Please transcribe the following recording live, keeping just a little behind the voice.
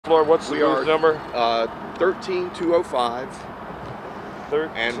floor. What's the booth number? 13205.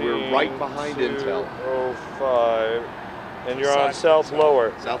 13. And we're right behind Intel. 05. And you're on South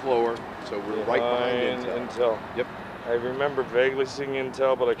Lower. South Lower. So we're right behind Intel. Yep. I remember vaguely seeing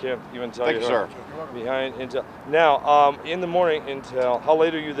Intel, but I can't even tell you. Thank you, sir. Behind Intel. Now, in the morning, Intel. How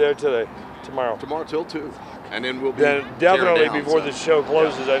late are you there today? Tomorrow? Tomorrow till 2. And then we'll be definitely down, before the show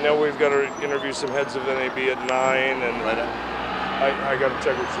closes. Yeah. I know we've got to interview some heads of NAB at 9, and I got to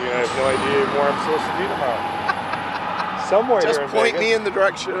check with you. I have no idea where I'm supposed to be tomorrow. Somewhere just here in point Vegas. me in the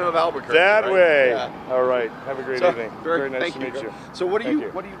direction of Albuquerque. That right? way. Yeah. All right. Have a great evening. Very nice to meet you. So what do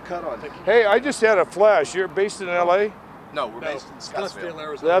you cut on? Hey, I just had a flash. You're based in LA? No, we're based in Scottsdale,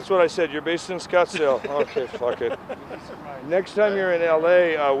 Arizona. That's what I said. You're based in Scottsdale. Okay, fuck it. Next time you're in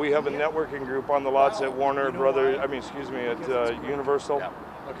LA, we have a networking group on the lots at Warner Brothers. I mean, excuse me, at Universal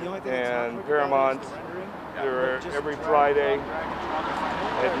and Paramount. They're every Friday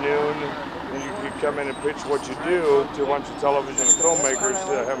at noon. And you can come in and pitch what you do to a bunch of television and filmmakers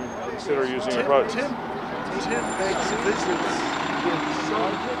to have them consider using your product. Tim makes visits with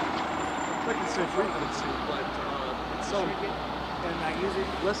some, I can say frequency, but some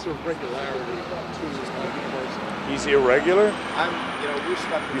lesser regularity to Universal. He's irregular? We're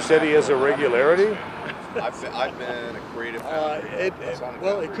stuck. You said he has irregularity? I've been a creative.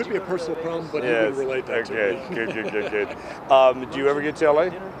 Well, it could be a personal problem, but he wouldn't relate that to me. Good. Do you ever get to LA?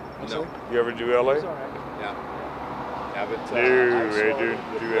 No. You ever do LA? Yeah. Yeah, but I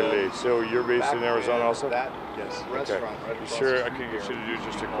do LA. So you're based in Arizona also? Yes. Okay. You sure I could get you to do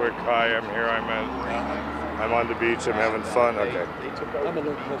just a quick hi? I'm here. I'm on the beach. I'm having fun. Okay. I'm a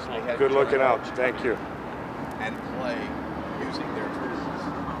little personal. Good looking out. Thank you. And play using their tools.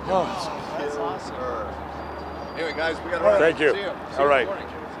 Oh, that's awesome. Anyway, guys, we got to run. Thank you. All right.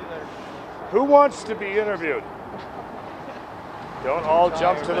 Who wants to be interviewed? Don't all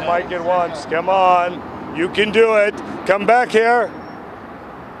jump to the mic at once. Come on. You can do it. Come back here.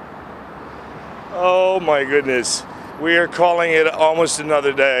 Oh my goodness. We are calling it almost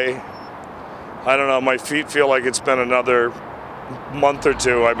another day. I don't know, my feet feel like it's been another month or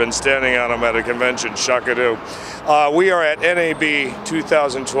two. I've been standing on them at a convention, Shakadoo. We are at NAB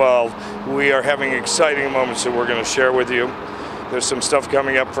 2012. We are having exciting moments that we're going to share with you. There's some stuff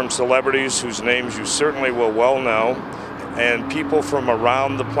coming up from celebrities whose names you certainly will well know, and people from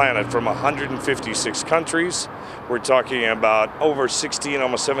around the planet, from 156 countries. We're talking about over 16,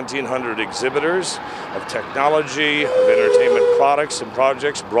 almost 1,700 exhibitors of technology, of entertainment products and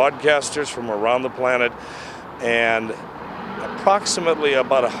projects, broadcasters from around the planet, and approximately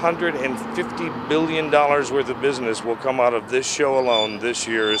about $150 billion worth of business will come out of this show alone, this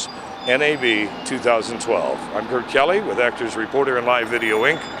year's NAB 2012. I'm Kurt Kelly with Actors Reporter and Live Video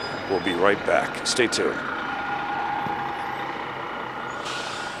Inc. We'll be right back. Stay tuned.